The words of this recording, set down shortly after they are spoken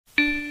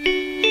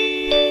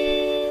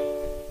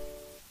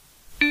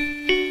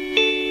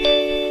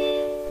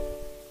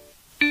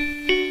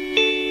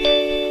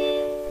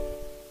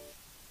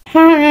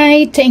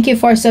thank you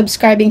for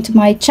subscribing to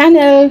my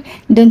channel.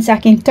 Dun sa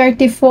aking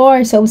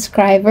 34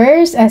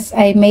 subscribers as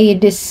I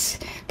made this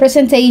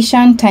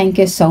presentation, thank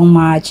you so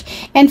much.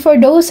 And for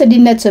those who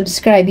did not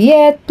subscribe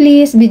yet,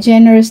 please be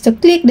generous to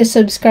click the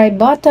subscribe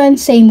button,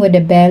 same with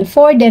the bell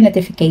for the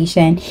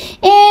notification.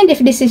 And if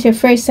this is your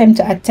first time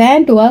to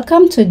attend,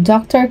 welcome to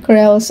Dr.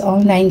 Krell's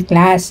online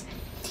class.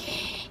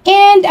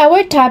 And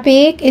our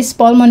topic is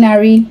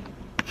pulmonary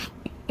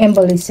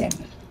embolism.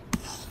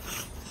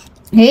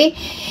 Okay,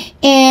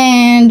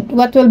 and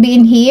what will be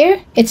in here?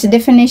 Its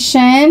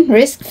definition,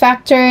 risk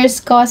factors,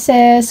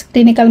 causes,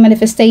 clinical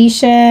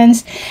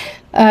manifestations,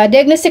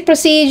 diagnostic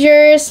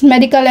procedures,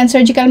 medical and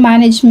surgical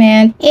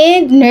management,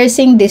 and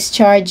nursing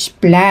discharge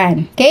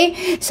plan.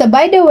 Okay, so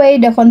by the way,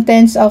 the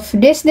contents of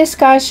this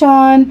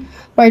discussion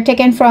were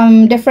taken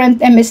from different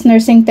MS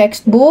nursing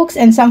textbooks,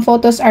 and some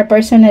photos are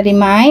personally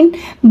mine,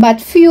 but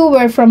few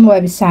were from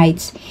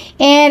websites.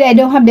 And I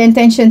don't have the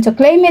intention to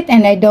claim it,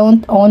 and I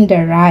don't own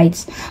the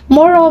rights.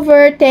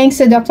 Moreover, thanks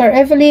to Dr.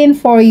 Evelyn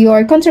for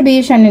your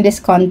contribution in this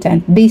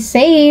content. Be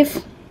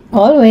safe,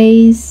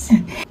 always.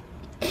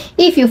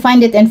 If you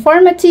find it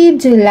informative,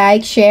 do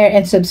like, share,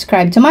 and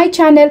subscribe to my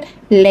channel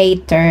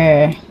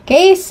later.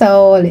 Okay,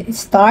 so let's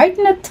start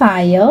na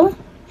tayo.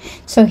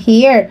 So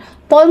here,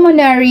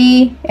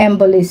 pulmonary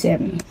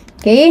embolism.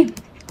 Okay,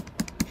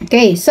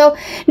 so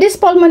this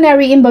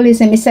pulmonary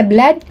embolism is a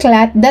blood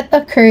clot that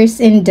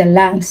occurs in the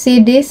lungs. See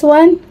this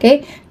one?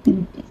 Okay,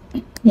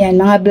 yan,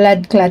 mga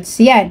blood clots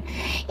yan.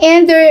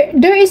 And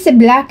there is a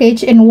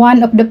blockage in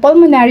one of the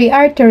pulmonary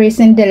arteries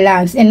in the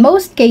lungs. In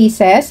most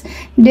cases,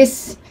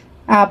 this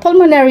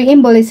pulmonary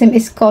embolism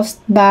is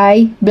caused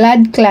by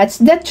blood clots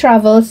that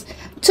travels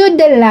to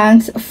the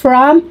lungs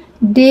from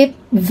deep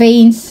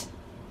veins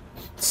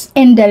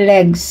in the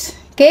legs.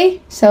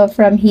 Okay, so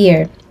from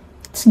here,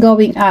 it's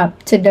going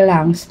up to the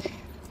lungs.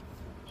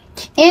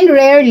 And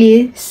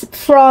rarely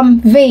from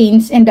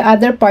veins in the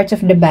other parts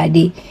of the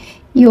body.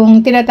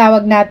 Yung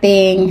tinatawag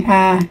nating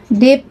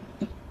deep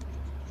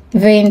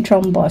vein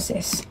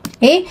thrombosis.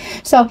 Okay,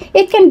 so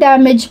it can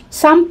damage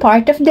some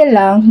part of the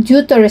lung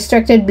due to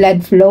restricted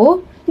blood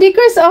flow,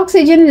 decrease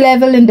oxygen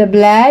level in the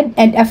blood,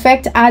 and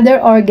affect other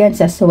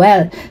organs as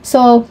well.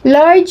 So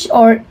large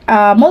or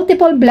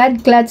multiple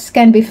blood clots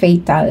can be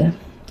fatal.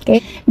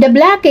 Okay, the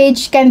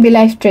blockage can be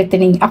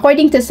life-threatening.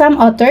 According to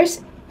some authors,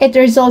 it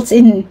results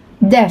in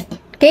death,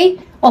 okay,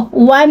 of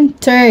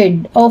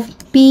 1/3 of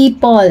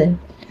people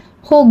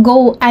who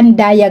go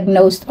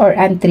undiagnosed or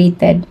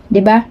untreated,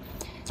 diba?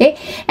 Okay,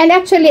 and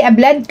actually a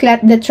blood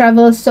clot that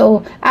travels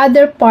to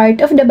other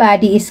part of the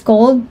body is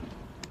called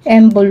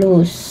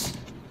embolus,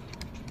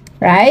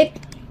 right?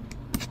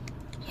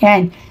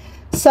 Yan.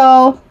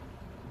 So,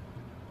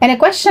 and a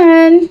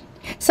question.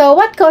 So,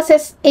 what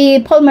causes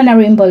a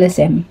pulmonary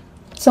embolism?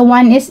 So,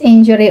 one is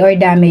injury or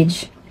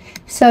damage.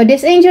 So,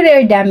 this injury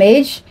or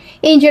damage,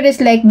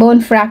 injuries like bone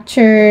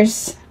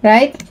fractures,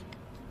 right?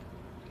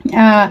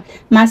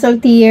 Muscle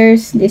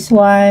tears, this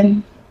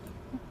one,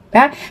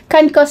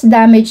 can cause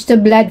damage to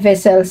blood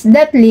vessels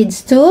that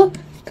leads to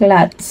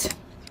clots.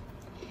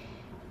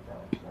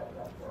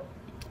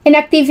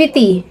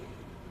 Inactivity.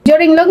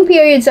 During long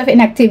periods of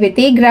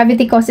inactivity,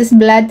 gravity causes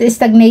blood to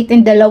stagnate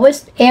in the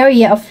lowest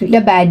area of the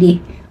body,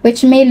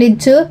 which may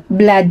lead to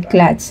blood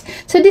clots.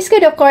 So this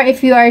could occur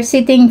if you are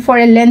sitting for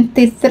a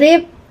lengthy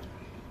trip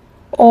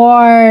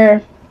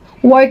or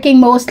working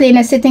mostly in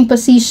a sitting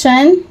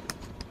position,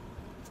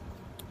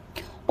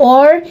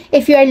 or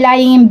if you are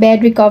lying in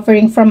bed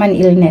recovering from an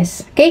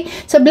illness. Okay,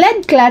 so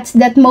blood clots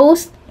that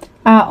most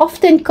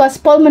often cause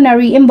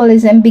pulmonary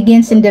embolism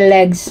begins in the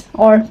legs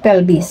or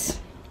pelvis,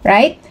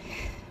 right?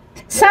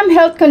 Some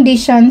health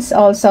conditions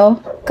also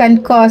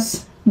can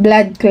cause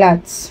blood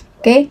clots.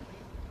 Okay,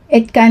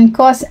 it can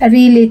cause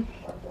really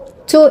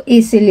too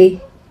easily.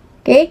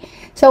 Okay,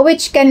 so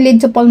which can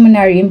lead to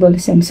pulmonary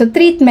embolism. So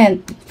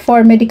treatment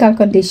for medical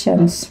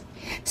conditions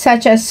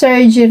such as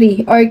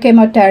surgery or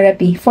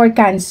chemotherapy for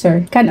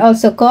cancer can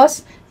also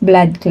cause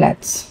blood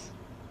clots.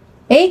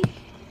 Okay,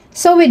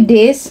 so with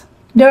this,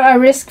 there are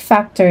risk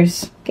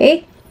factors.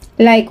 Okay,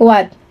 like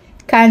what?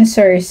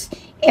 Cancers,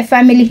 a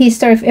family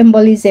history of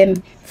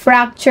embolism,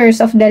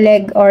 fractures of the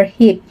leg or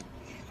hip,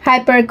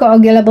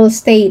 hypercoagulable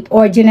state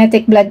or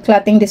genetic blood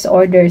clotting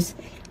disorders,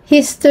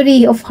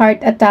 history of heart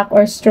attack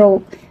or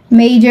stroke,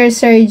 major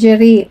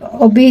surgery,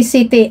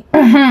 obesity,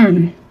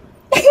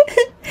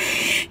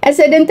 a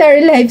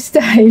sedentary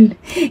lifestyle,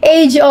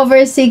 age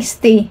over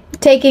 60,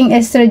 taking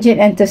estrogen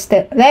and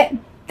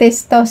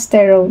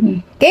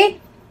testosterone. Okay,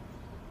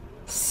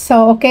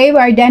 so okay,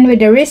 we're done with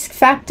the risk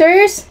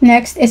factors.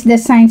 Next is the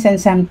signs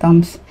and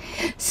symptoms.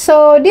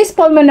 So these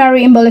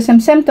pulmonary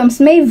embolism symptoms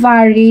may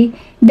vary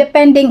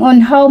depending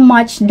on how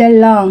much the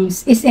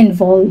lungs is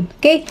involved.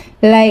 Okay,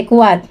 like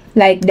what?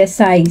 Like the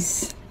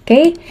size.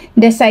 Okay,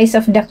 the size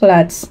of the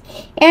clots,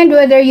 and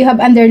whether you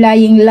have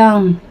underlying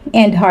lung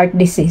and heart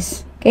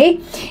disease. Okay,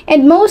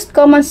 and most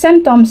common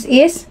symptoms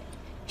is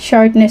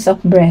shortness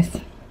of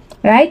breath,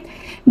 right?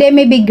 They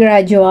may be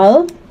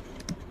gradual,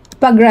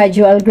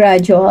 gradual,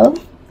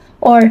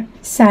 or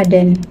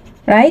sudden,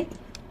 right?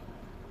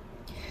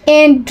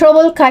 And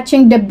trouble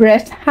catching the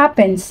breath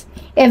happens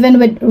even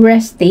with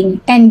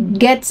resting and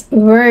gets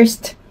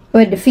worse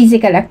with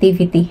physical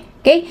activity.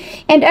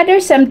 Okay? And other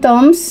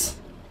symptoms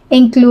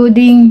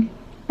including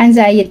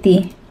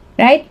anxiety,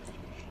 right?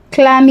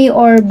 Clammy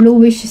or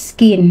bluish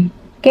skin.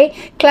 Okay?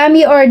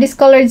 Clammy or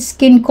discolored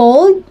skin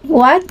called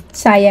what?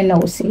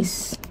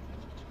 Cyanosis.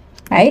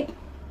 Right?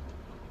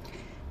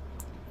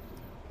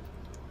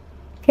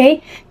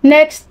 Okay?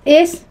 Next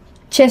is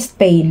chest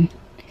pain.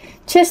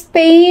 Chest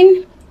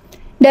pain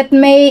that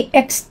may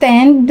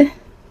extend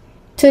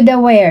to the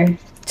where?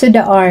 To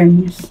the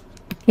arms.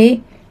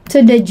 Okay?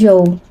 To the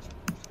jaw.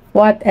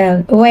 What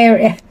else?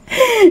 Where?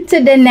 To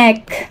the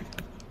neck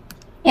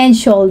and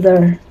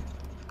shoulder.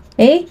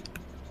 Okay?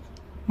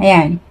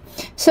 Ayan.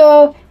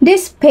 So,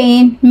 this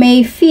pain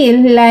may feel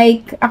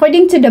like,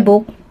 according to the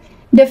book,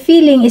 the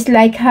feeling is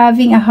like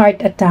having a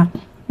heart attack.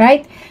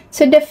 Right?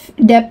 So,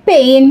 the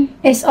pain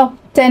is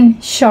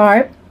often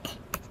sharp,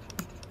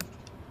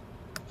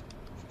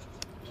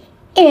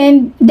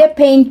 and the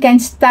pain can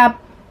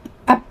stop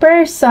a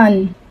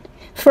person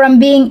from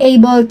being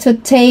able to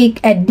take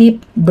a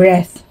deep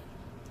breath.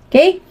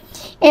 Okay?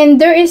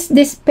 And there is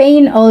this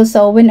pain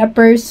also when a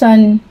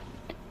person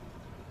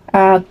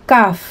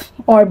cough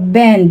or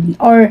bend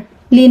or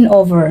lean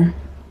over.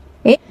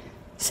 Okay?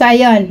 So,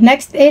 ayun.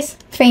 Next is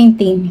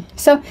fainting.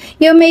 So,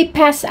 you may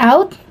pass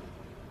out,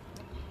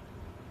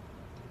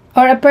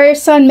 or a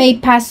person may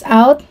pass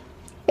out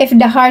if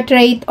the heart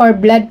rate or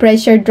blood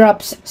pressure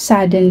drops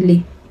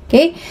suddenly.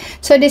 Okay?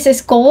 So, this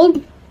is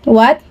called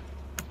what?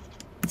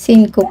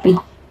 Syncope.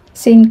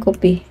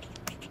 Syncope.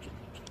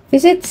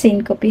 Is it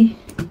syncope?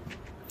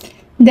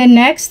 The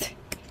next,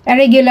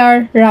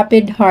 irregular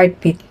rapid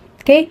heartbeat.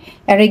 Okay?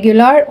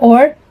 Irregular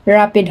or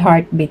rapid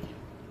heartbeat.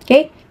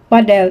 Okay?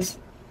 What else?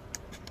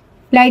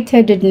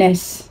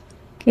 Lightheadedness.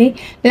 Okay?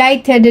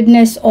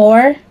 Lightheadedness,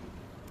 or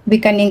we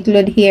can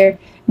include here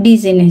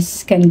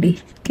dizziness can be.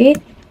 Okay?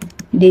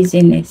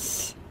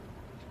 Dizziness.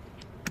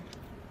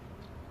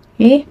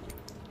 Okay?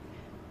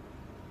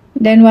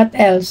 Then what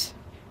else?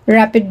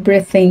 Rapid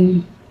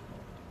breathing.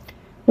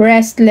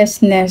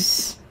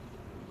 Restlessness.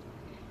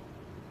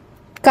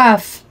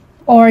 Cough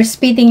or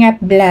spitting up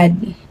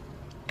blood.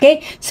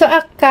 Okay? So,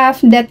 a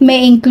cough that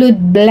may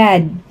include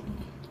blood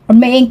or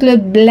may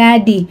include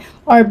bloody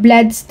or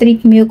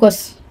blood-streaked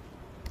mucus.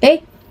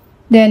 Okay?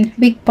 Then,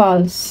 weak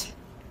pulse.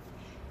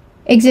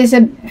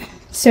 Excessive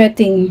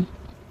sweating.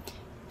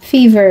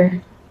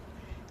 Fever.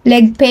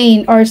 Leg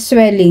pain or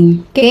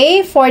swelling.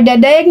 Okay? For the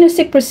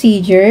diagnostic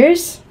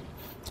procedures,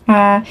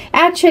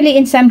 actually,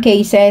 in some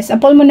cases, a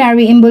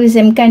pulmonary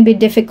embolism can be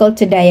difficult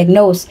to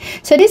diagnose.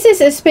 So, this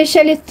is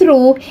especially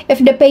true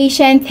if the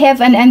patient have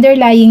an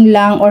underlying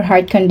lung or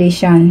heart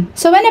condition.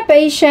 So, when a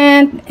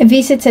patient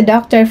visits a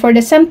doctor for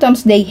the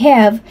symptoms they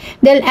have,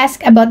 they'll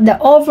ask about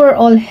the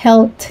overall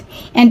health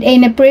and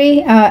any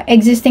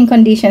pre-existing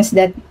conditions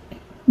that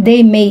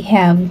they may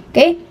have.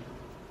 Okay?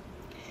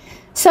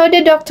 So,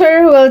 the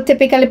doctor will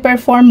typically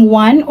perform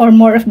one or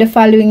more of the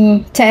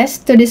following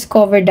tests to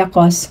discover the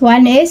cause.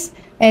 One is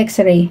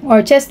X-ray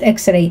or chest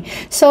X-ray.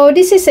 So,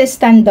 this is a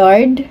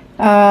standard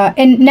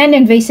and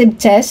non-invasive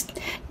test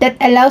that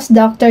allows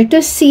doctor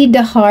to see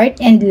the heart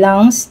and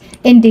lungs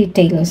in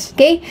details,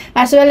 okay?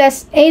 As well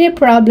as any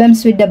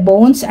problems with the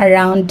bones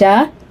around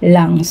the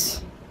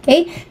lungs,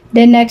 okay?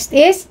 The next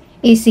is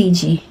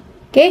ECG,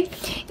 okay?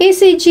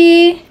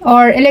 ECG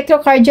or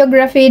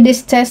electrocardiography,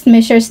 this test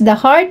measures the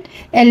heart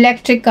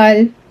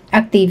electrical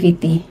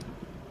activity,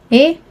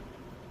 okay?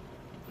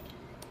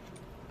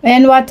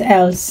 And what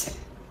else?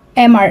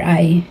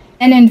 MRI,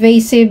 an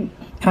invasive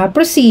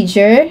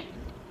procedure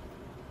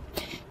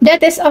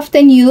that is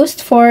often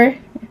used for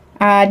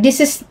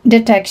disease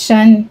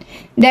detection,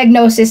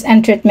 diagnosis,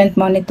 and treatment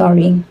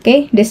monitoring.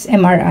 Okay, this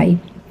MRI.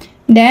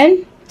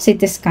 Then,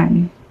 CT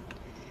scan.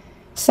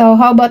 So,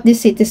 how about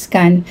this CT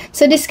scan?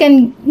 So, this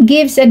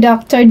gives a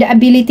doctor the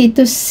ability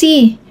to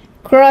see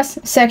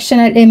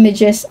cross-sectional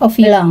images of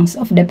the lungs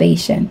of the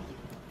patient.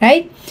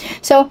 Right?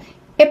 So,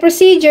 a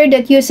procedure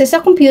that uses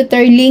a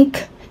computer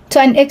link to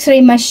an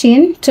X-ray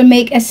machine to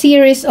make a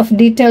series of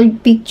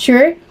detailed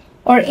picture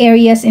or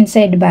areas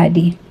inside the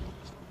body.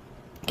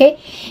 Okay?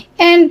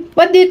 And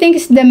what do you think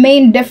is the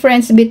main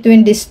difference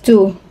between these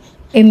two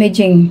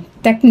imaging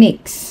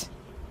techniques?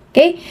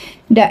 Okay?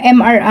 The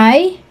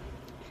MRI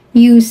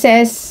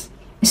uses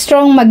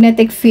strong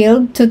magnetic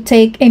field to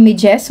take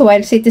images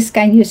while CT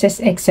scan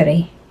uses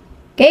X-ray.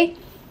 Okay?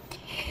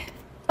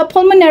 A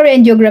pulmonary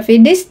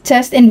angiography, this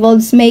test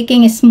involves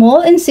making a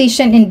small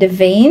incision in the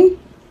vein,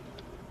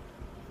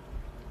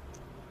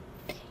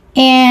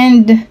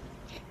 and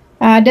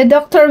the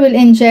doctor will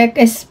inject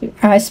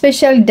a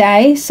special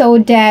dye so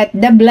that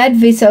the blood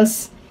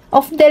vessels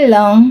of the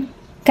lung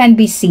can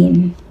be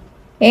seen.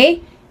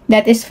 Okay?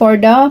 That is for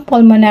the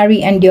pulmonary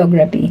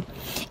angiography.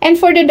 And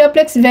for the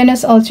duplex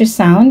venous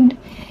ultrasound,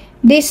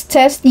 this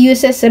test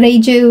uses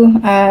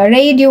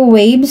radio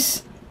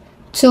waves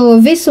to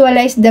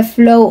visualize the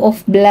flow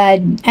of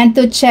blood and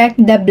to check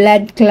the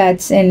blood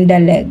clots in the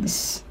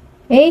legs.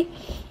 Okay?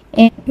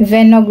 and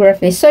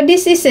venography. So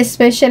this is a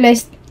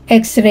specialized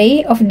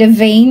X-ray of the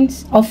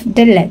veins of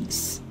the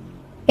legs.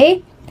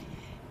 Okay?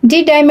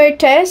 D-dimer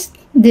test,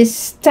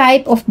 this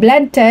type of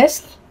blood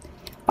test,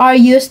 are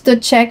used to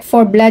check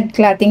for blood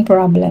clotting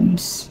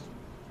problems.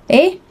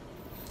 Okay?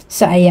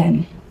 So,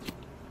 ayan.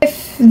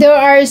 If there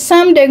are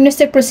some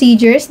diagnostic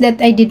procedures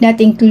that I did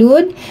not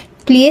include,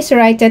 please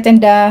write it in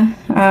the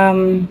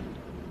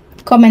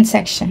comment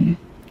section.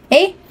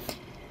 Okay?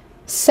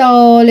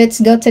 So,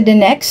 let's go to the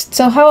next.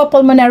 So, how a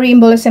pulmonary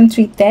embolism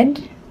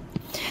treated?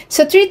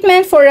 So,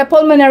 treatment for a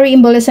pulmonary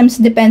embolism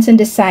depends on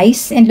the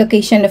size and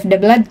location of the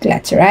blood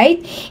clots, right?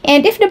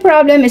 And if the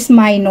problem is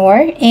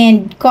minor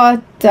and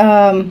caught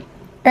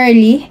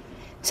early,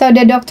 so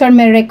the doctor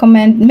may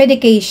recommend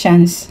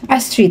medications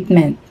as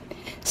treatment.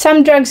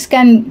 Some drugs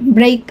can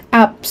break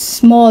up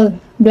small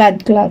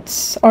blood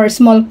clots or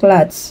small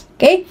clots,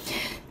 okay?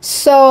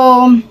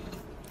 So,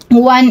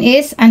 one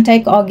is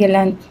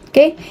anticoagulant,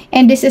 okay?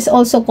 And this is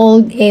also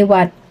called a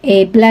what?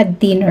 A blood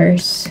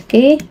thinners,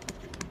 okay?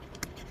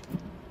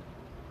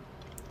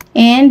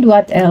 And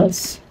what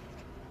else?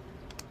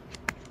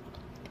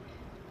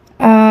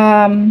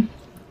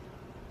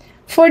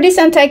 For this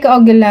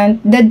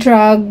anticoagulant, the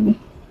drug,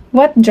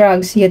 what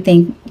drugs you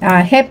think?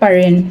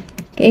 Heparin,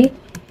 okay?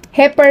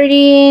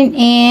 Heparin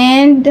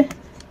and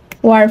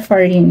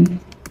warfarin.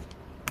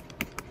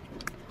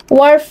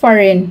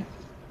 Warfarin.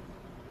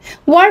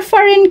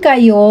 Warfarin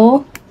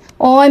kayo?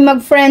 Oy,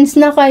 mag-friends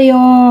na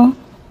kayo.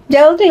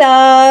 Joke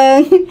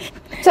lang.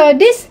 So,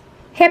 this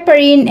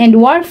heparin and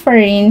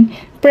warfarin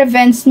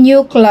prevents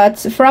new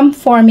clots from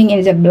forming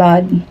in the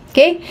blood.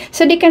 Okay?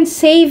 So, they can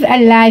save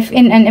a life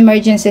in an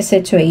emergency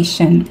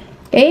situation.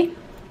 Okay?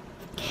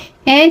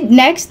 And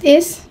next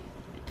is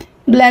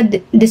blood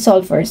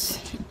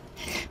dissolvers.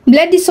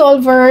 Blood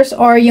dissolvers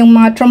or yung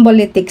mga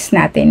thrombolytics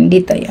natin.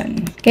 Dito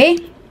yan. Okay?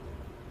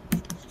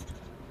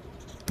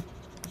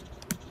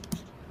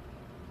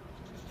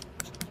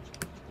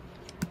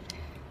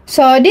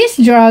 So, these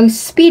drugs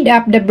speed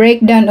up the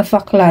breakdown of a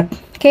clot.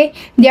 Okay?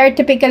 They are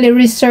typically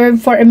reserved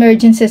for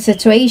emergency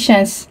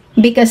situations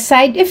because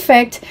side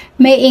effects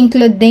may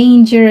include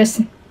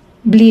dangerous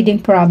bleeding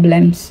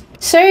problems.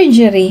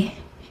 Surgery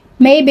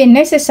may be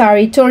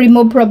necessary to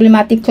remove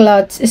problematic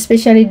clots,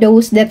 especially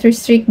those that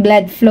restrict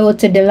blood flow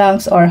to the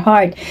lungs or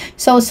heart.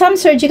 So, some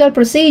surgical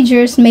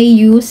procedures may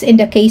use in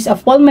the case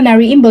of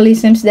pulmonary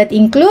embolisms that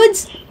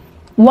includes,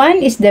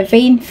 one is the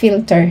vein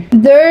filter.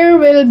 There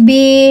will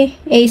be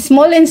a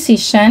small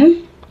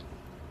incision,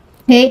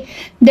 okay,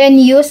 then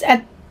use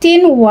a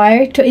thin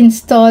wire to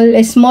install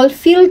a small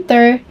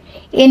filter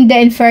in the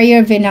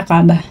inferior vena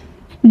cava.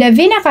 The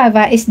vena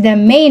cava is the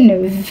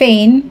main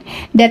vein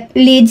that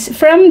leads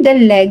from the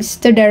legs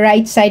to the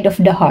right side of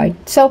the heart.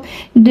 So,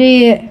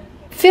 the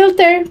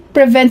filter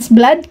prevents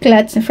blood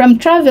clots from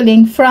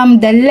traveling from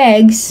the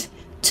legs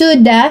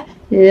to the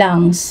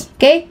lungs.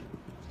 Okay?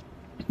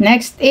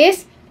 Next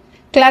is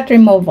clot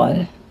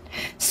removal.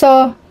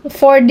 So,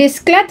 for this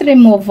clot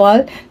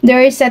removal,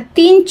 there is a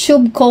thin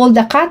tube called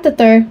a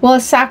catheter will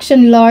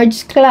suction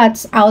large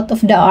clots out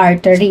of the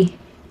artery.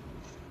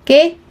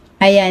 Okay?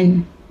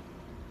 Ayan.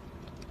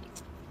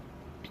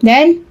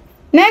 Then,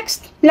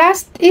 last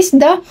is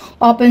the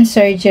open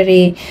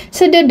surgery.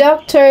 So, the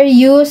doctor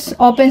use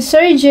open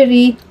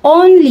surgery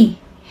only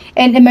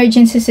in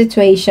emergency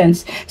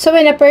situations. So,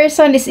 when a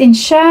person is in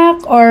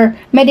shock or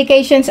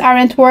medications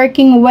aren't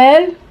working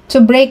well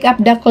to break up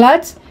the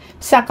clots,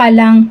 saka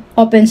lang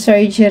open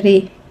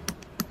surgery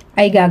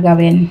ay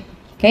gagawin.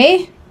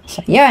 Okay?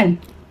 So, yan.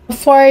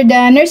 For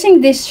the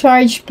nursing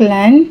discharge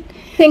plan,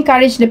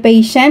 encourage the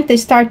patient to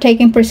start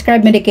taking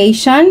prescribed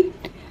medication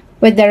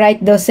with the right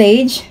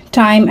dosage,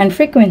 time, and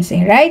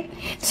frequency, right?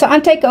 So,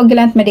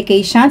 anticoagulant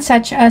medication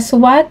such as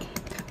what?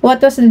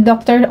 What was the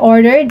doctor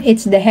ordered?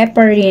 It's the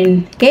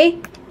heparin, okay?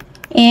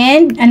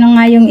 And, ano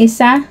nga yung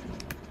isa?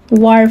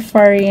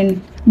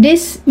 Warfarin.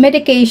 These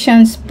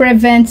medications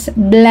prevents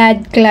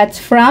blood clots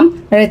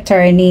from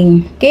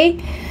returning, okay?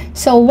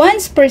 So,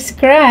 once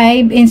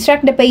prescribed,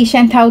 instruct the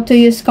patient how to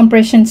use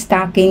compression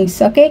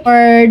stockings, okay?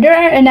 Or there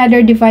are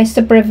another device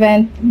to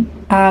prevent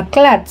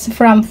clots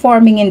from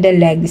forming in the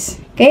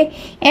legs, okay?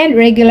 And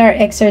regular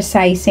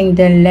exercising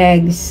the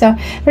legs. So,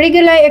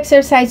 regular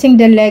exercising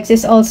the legs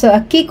is also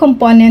a key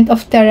component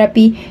of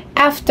therapy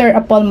after a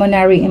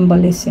pulmonary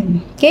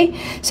embolism, okay?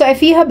 So,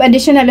 if you have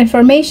additional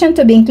information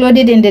to be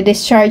included in the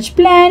discharge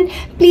plan,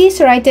 please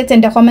write it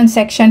in the comment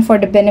section for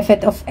the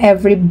benefit of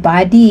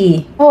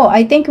everybody. Oh,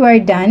 I think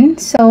we're done.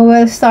 So,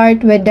 we'll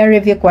start with the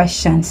review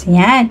questions.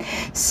 Yan.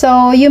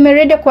 So, you may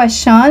read the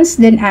questions,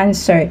 then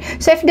answer.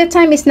 So, if the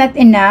time is not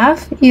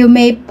enough, you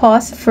may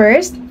pause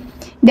first.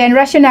 Then,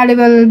 rationale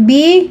will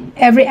be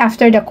every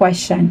after the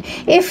question.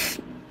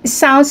 If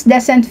sounds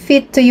doesn't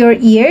fit to your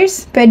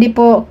ears, pwede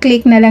po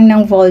click na lang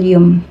ng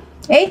volume.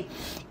 Okay?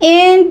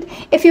 And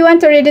if you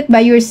want to read it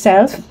by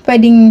yourself,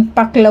 pwedeng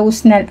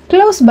pa-close na,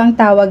 close bang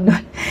tawag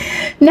doon?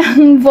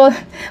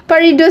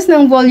 Pa-reduce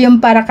ng volume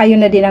para kayo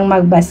na din ang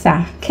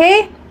magbasa.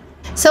 Okay?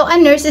 So a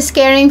nurse is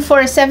caring for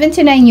a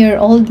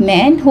 79-year-old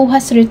man who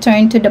has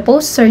returned to the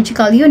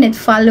post-surgical unit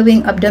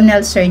following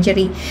abdominal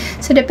surgery.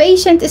 So the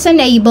patient is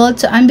unable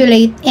to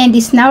ambulate and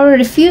is now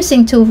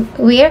refusing to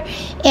wear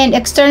an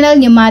external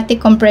pneumatic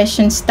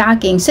compression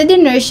stocking. So the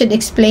nurse should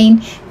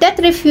explain that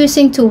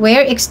refusing to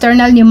wear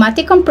external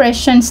pneumatic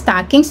compression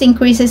stockings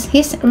increases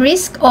his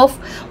risk of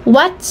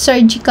what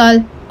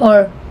surgical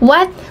or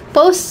what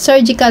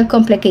post-surgical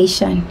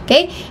complication.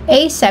 Okay,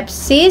 A.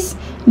 Sepsis,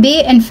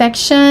 B.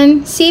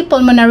 Infection, C.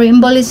 Pulmonary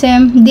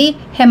embolism, D.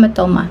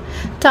 Hematoma.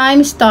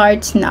 Time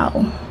starts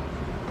now.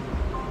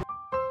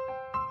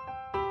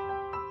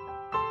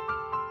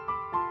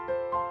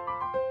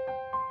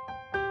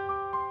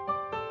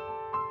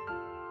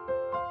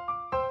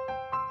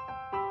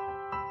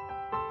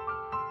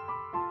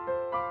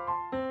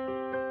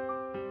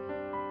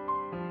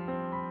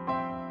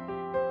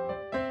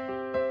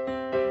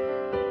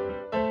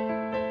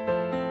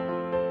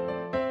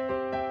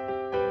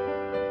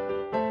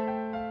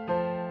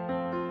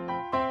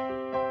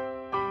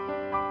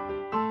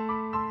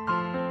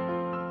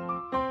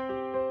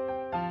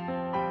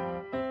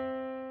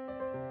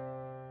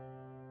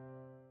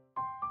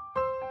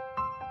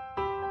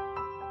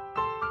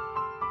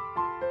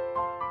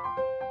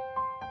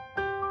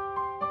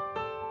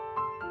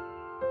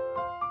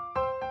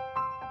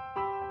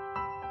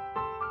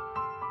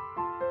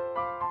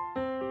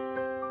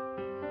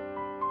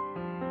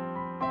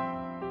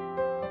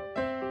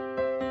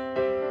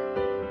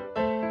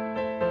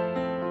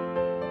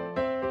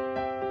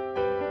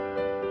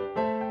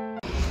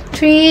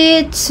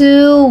 Three,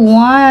 two,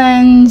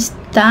 one,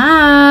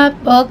 stop.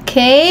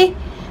 Okay,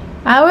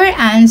 our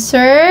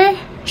answer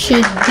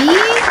should be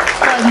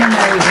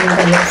pulmonary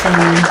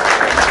embolism.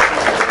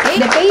 Okay.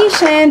 The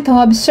patient who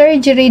have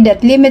surgery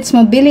that limits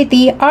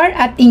mobility are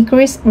at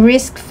increased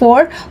risk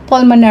for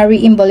pulmonary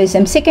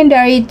embolism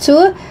secondary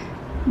to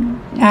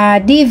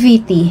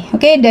DVT,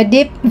 okay, the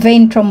deep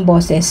vein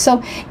thrombosis.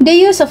 So the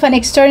use of an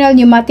external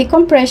pneumatic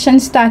compression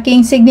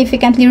stocking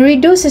significantly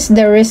reduces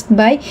the risk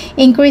by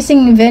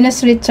increasing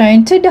venous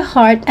return to the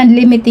heart and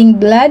limiting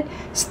blood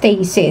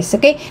stasis.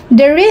 Okay,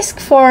 the risk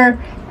for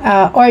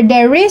or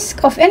the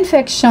risk of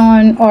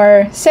infection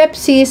or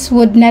sepsis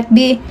would not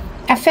be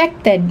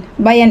affected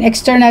by an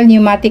external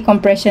pneumatic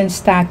compression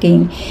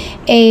stocking.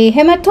 A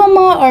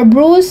hematoma or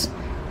bruise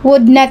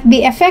would not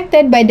be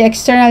affected by the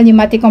external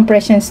pneumatic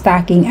compression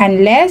stocking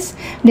unless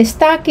the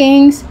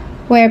stockings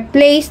were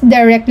placed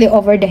directly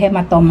over the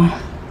hematoma.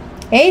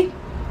 Okay?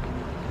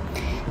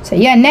 So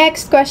yeah,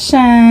 next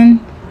question.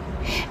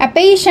 A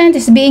patient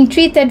is being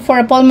treated for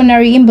a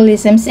pulmonary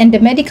embolism and the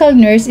medical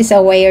nurse is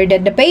aware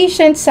that the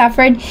patient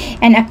suffered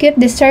an acute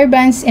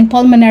disturbance in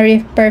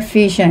pulmonary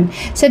perfusion.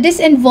 So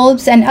this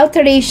involves an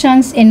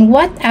alterations in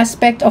what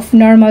aspect of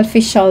normal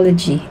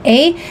physiology?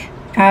 A.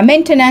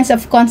 Maintenance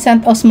of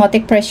constant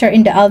osmotic pressure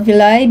in the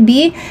alveoli.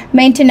 B.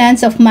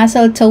 Maintenance of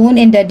muscle tone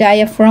in the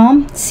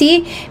diaphragm.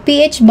 C.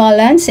 pH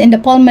balance in the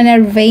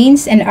pulmonary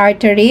veins and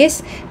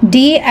arteries.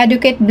 D.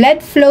 Adequate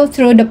blood flow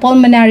through the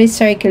pulmonary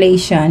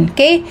circulation.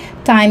 Okay,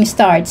 time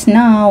starts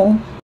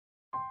now.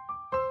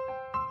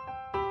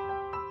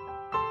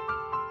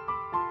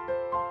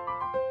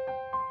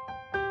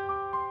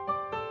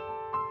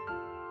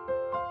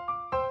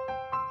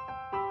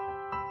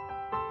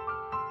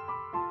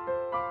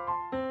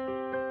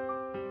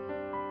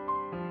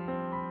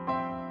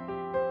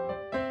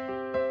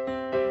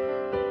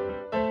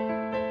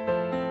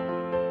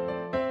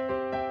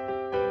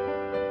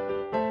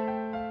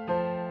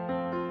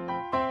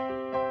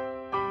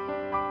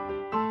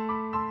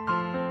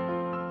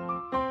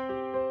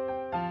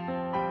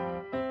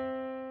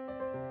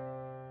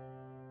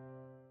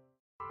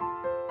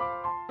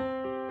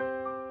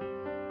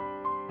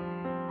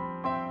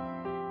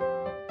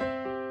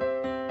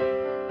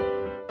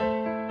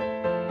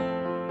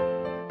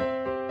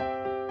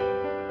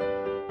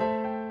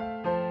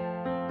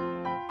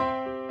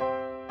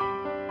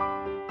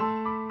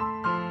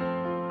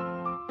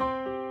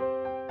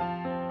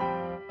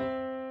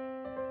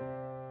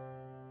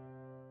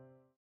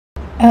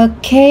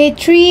 Okay,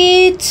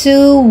 3,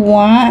 2,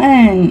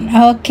 1.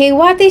 Okay,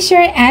 what is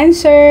your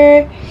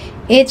answer?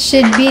 It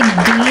should be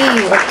D,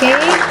 okay?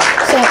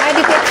 So,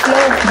 adequate flow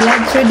of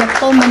blood through the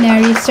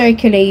pulmonary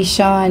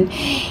circulation.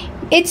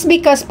 It's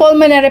because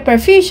pulmonary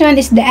perfusion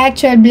is the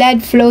actual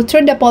blood flow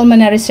through the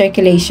pulmonary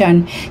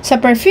circulation. So,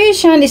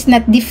 perfusion is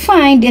not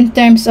defined in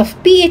terms of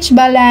pH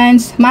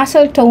balance,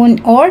 muscle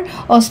tone, or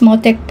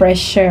osmotic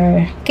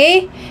pressure.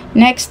 Okay,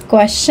 next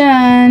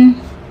question.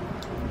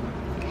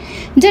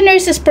 The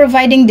nurse is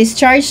providing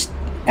discharge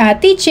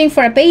teaching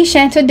for a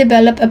patient who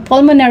developed a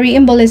pulmonary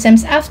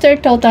embolism after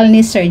total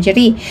knee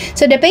surgery.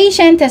 So the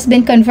patient has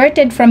been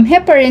converted from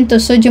heparin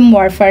to sodium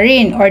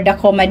warfarin or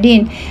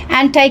Coumadin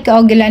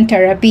anticoagulant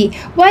therapy.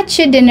 What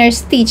should the nurse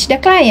teach the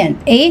client?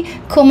 A.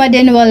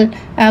 Coumadin will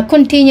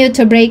continue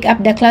to break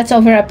up the clots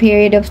over a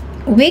period of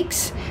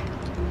weeks.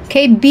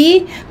 Okay.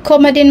 B.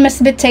 Coumadin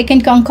must be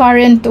taken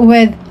concurrent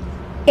with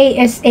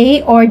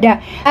ASA or the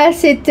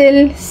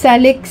acetyl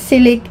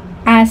salicylic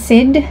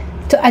acid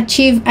to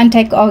achieve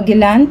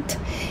anticoagulant.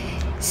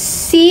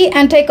 C.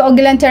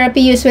 Anticoagulant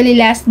therapy usually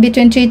lasts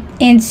between 3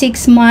 and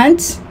 6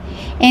 months.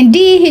 And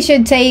D. He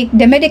should take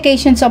the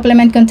medication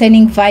supplement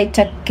containing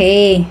Vita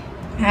K.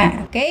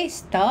 Okay,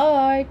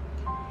 start.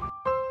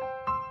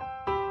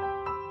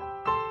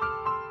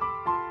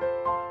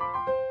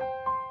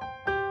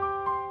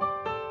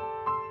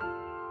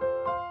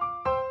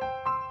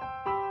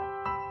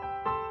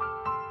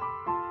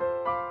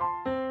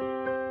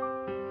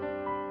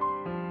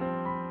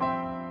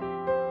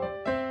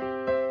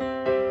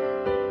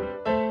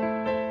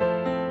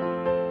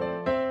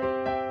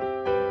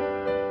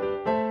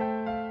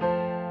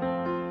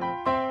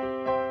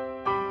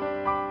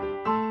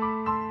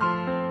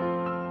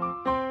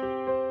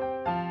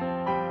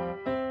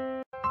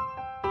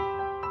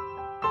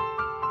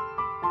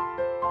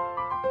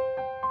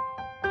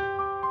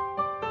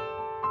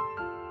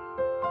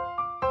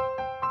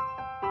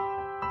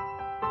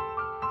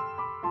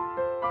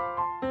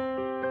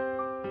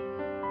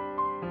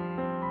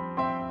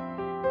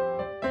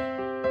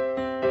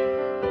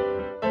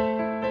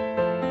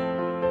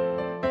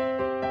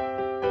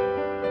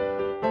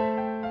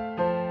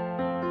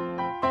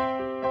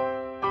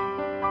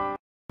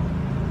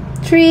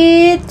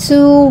 Three,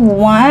 two,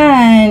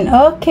 one.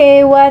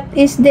 Okay, what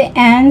is the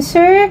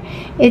answer?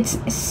 It's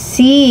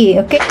C.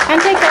 Okay,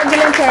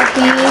 anticoagulant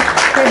therapy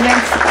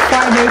prevents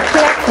further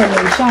clot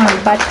formation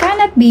but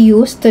cannot be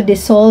used to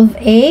dissolve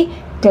a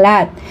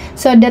clot.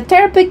 So the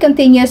therapy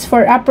continues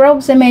for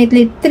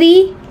approximately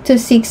 3 to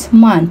 6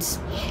 months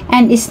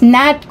and is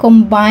not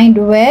combined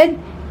with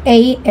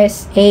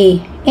ASA.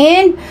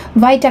 And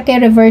Vita K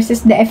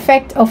reverses the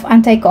effect of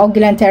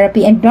anticoagulant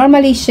therapy and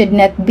normally should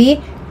not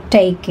be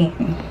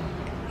taken.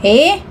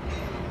 Okay,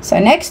 so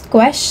next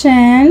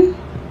question.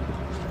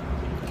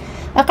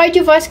 A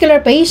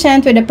cardiovascular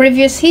patient with a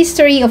previous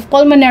history of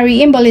pulmonary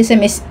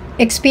embolism is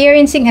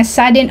experiencing a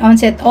sudden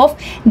onset of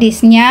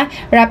dyspnea,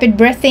 rapid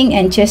breathing,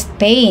 and chest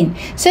pain.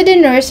 So the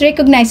nurse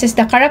recognizes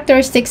the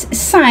characteristics,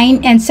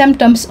 sign, and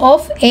symptoms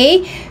of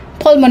a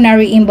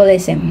pulmonary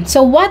embolism.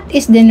 So what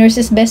is the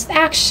nurse's best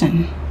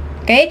action?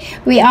 Okay,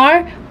 we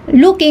are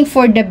looking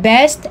for the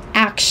best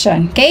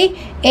action. Okay,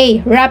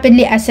 A.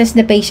 Rapidly assess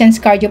the patient's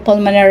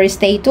cardiopulmonary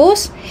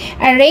status.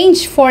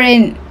 Arrange for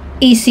an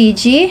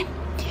ECG.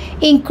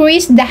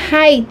 Increase the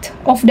height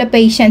of the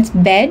patient's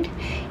bed.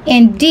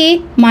 And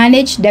D.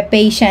 Manage the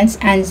patient's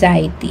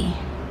anxiety.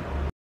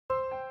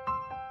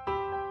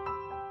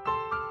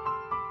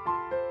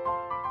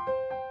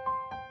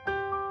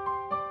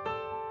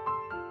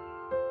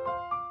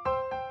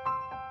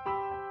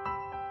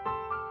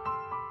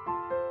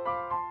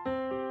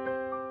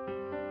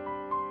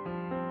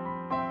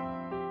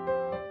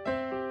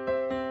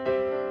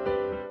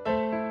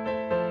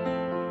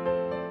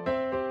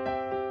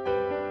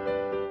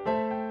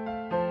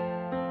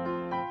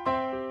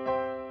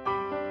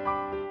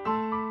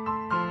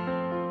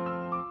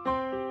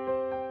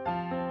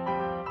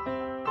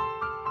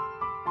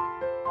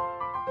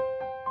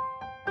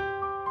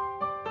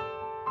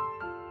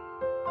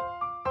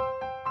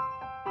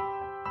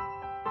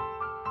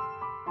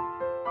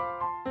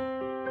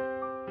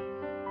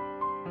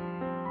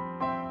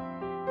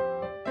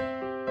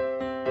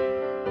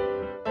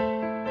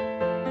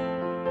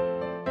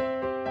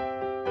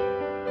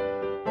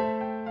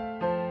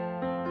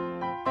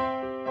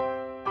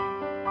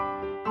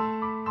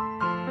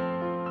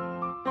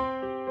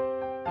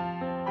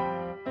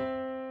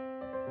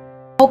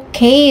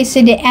 Okay,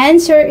 so the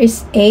answer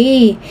is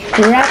A.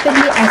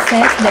 Rapidly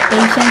assess the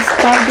patient's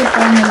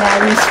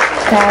cardiopulmonary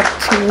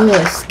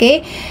status.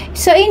 Okay,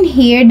 so in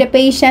here, the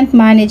patient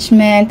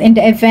management in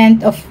the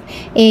event of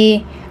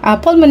a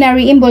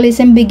pulmonary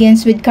embolism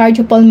begins with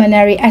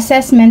cardiopulmonary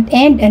assessment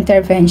and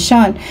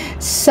intervention.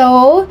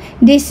 So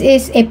this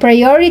is a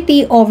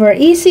priority over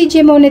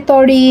ECG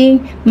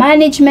monitoring,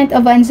 management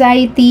of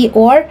anxiety,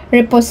 or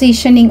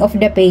repositioning of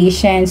the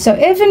patient. So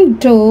even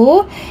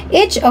though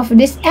each of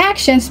these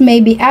actions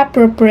may be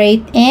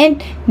appropriate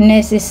and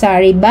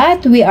necessary,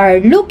 but we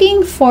are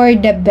looking for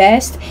the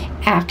best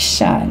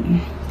action.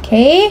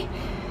 Okay,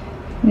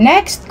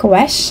 next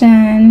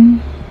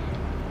question.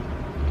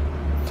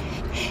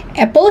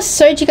 A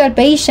post-surgical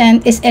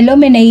patient is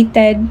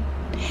illuminated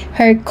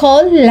her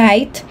call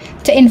light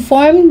to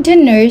inform the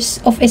nurse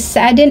of a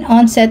sudden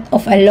onset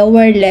of a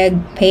lower leg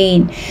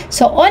pain.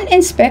 So on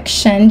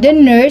inspection, the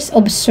nurse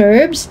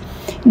observes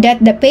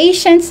that the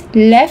patient's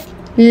left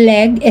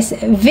leg is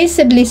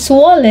visibly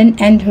swollen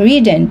and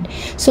reddened.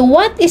 So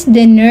what is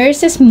the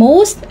nurse's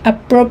most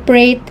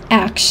appropriate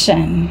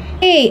action?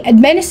 A.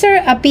 Administer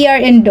a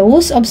PRN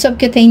dose of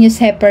subcutaneous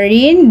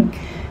heparin.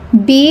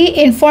 B.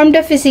 Inform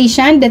the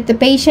physician that the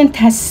patient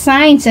has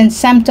signs and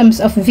symptoms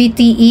of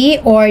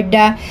VTE or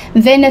the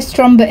venous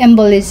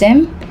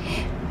thromboembolism.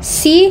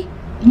 C.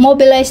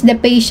 Mobilize the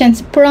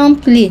patient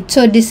promptly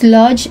to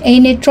dislodge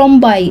any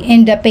thrombi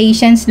in the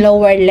patient's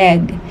lower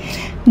leg.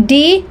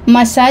 D.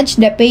 Massage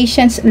the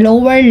patient's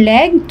lower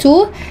leg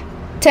to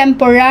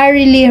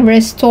temporarily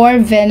restore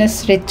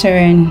venous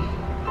return.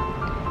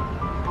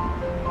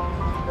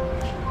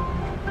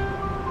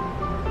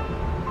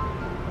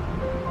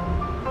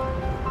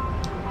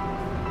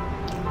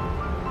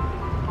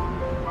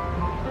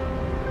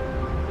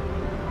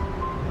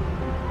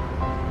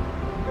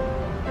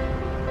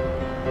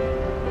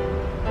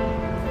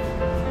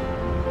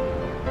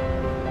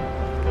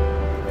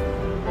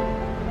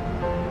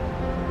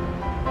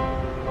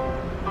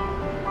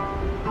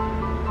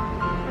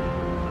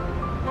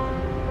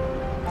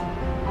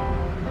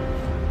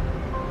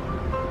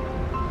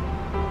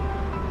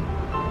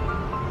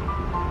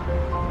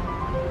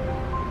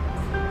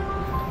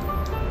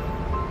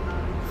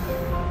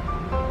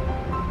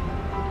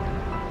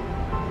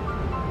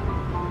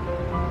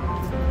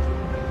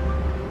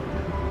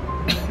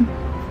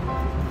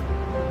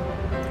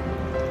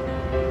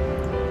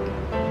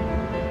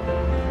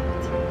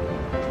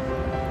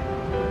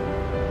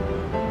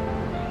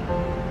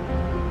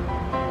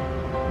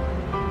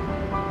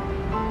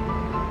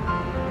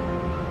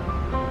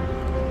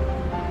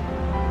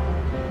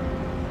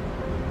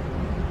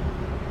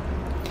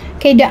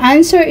 Okay, the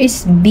answer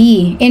is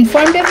B.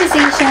 Inform the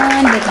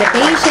physician that the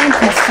patient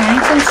has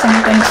signs and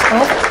symptoms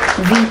of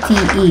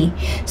VTE.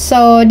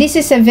 So, this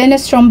is a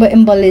venous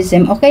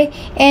thromboembolism, okay?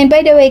 And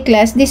by the way,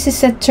 class, this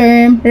is a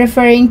term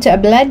referring to a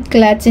blood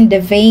clots in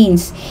the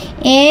veins.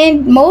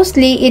 And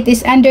mostly, it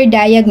is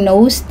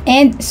underdiagnosed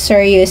and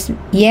serious,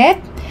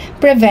 yet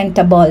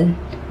preventable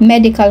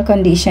medical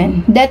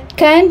condition that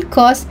can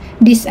cause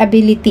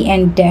disability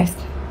and death,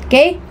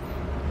 okay?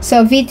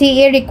 So,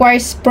 VTE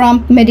requires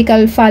prompt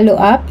medical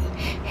follow-up.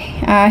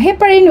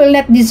 Heparin will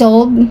not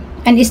dissolve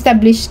an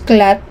established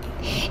clot,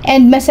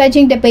 and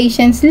massaging the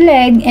patient's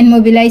leg and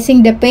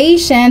mobilizing the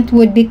patient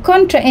would be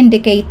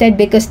contraindicated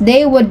because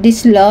they would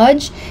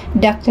dislodge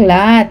the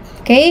clot,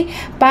 okay,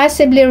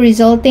 possibly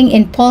resulting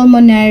in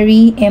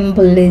pulmonary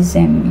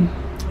embolism.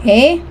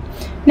 Okay,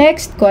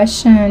 next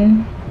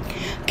question.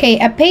 Okay,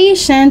 a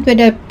patient with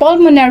a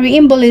pulmonary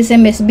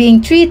embolism is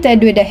being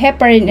treated with a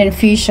heparin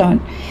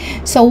infusion.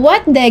 So,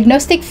 what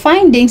diagnostic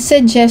findings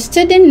suggest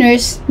to the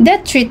nurse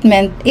that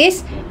treatment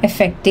is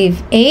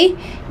effective? A.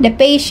 The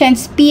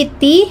patient's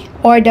PT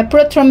or the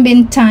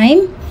prothrombin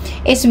time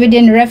is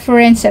within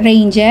reference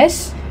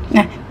ranges.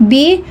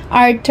 B.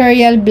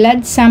 Arterial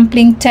blood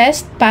sampling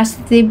test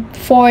positive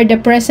for the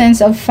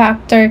presence of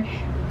factor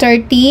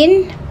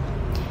 13.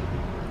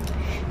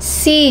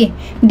 C.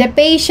 The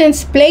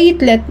patient's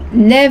platelet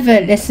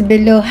level is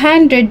below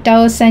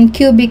 100,000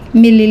 cubic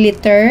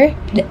milliliter.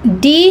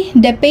 D.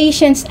 The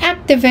patient's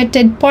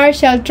activated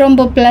partial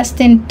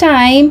thromboplastin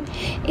time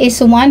is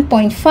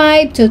 1.5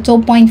 to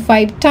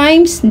 2.5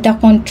 times the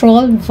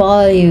control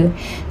value.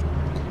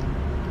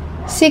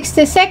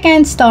 60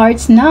 seconds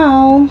starts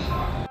now.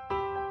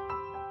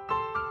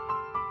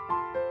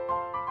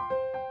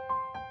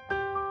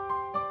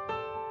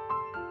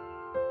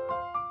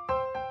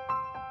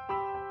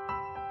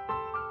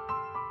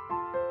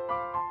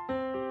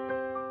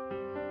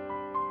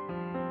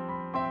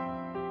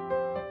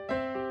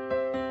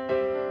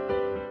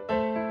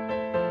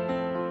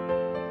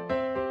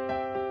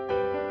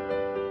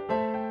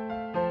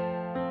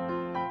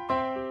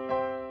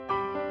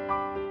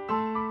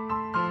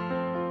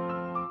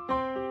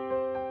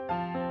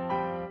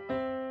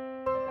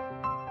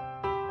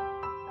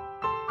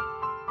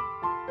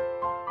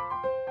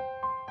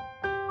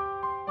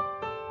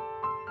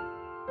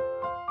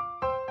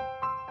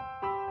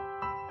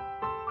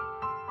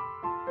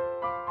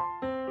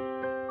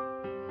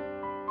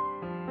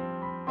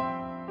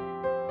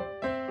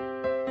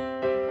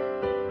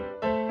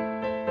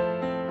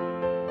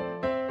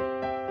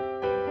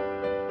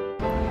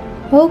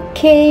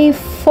 Okay,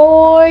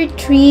 4,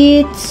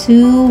 3,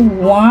 2,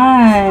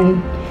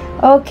 1.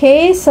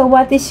 Okay, so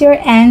what is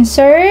your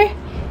answer?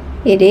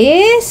 It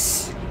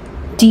is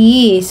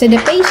D. So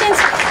the patient's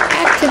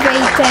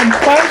activated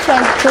partial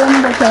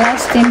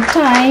thromboplastin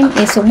time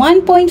is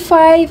 1.5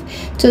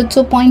 to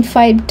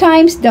 2.5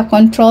 times the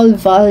control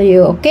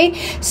value. Okay,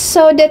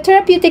 so the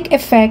therapeutic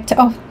effect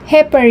of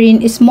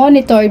heparin is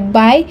monitored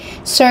by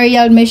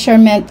serial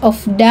measurement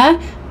of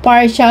the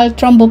partial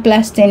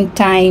thromboplastin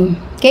time.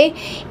 Okay,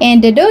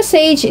 and the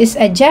dosage is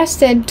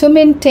adjusted to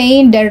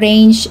maintain the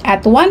range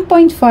at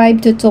 1.5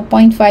 to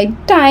 2.5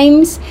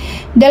 times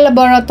the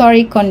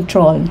laboratory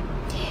control.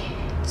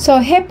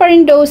 So,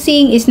 heparin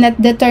dosing is not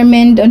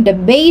determined on the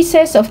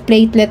basis of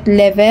platelet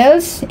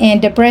levels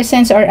and the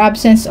presence or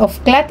absence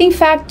of clotting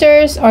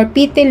factors or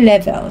PT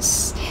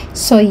levels.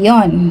 So,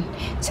 yon.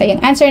 So, yung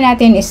answer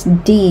natin is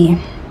D.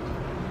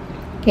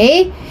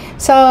 Okay,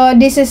 so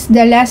this is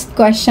the last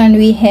question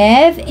we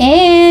have,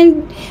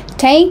 and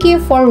thank you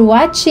for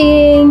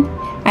watching.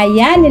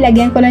 Ayan,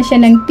 nilagyan ko na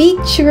siya ng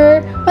picture.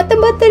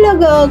 Mataba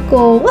talaga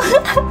ako.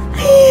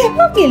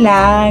 Okay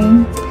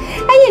lang.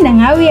 Ayun na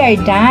nga, we are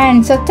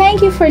done. So,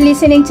 thank you for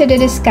listening to the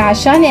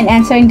discussion and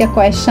answering the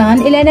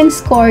question. Ilan ang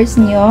scores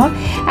nyo?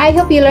 I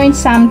hope you learned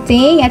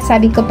something. At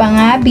sabi ko pa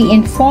nga, be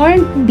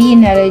informed, be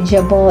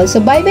knowledgeable. So,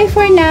 bye-bye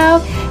for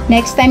now.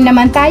 Next time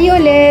naman tayo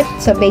ulit.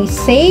 So, be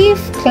safe,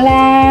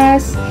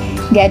 class.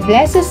 God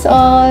bless us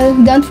all.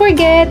 Don't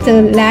forget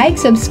to like,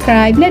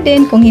 subscribe na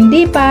din kung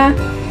hindi pa.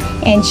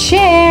 And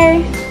share.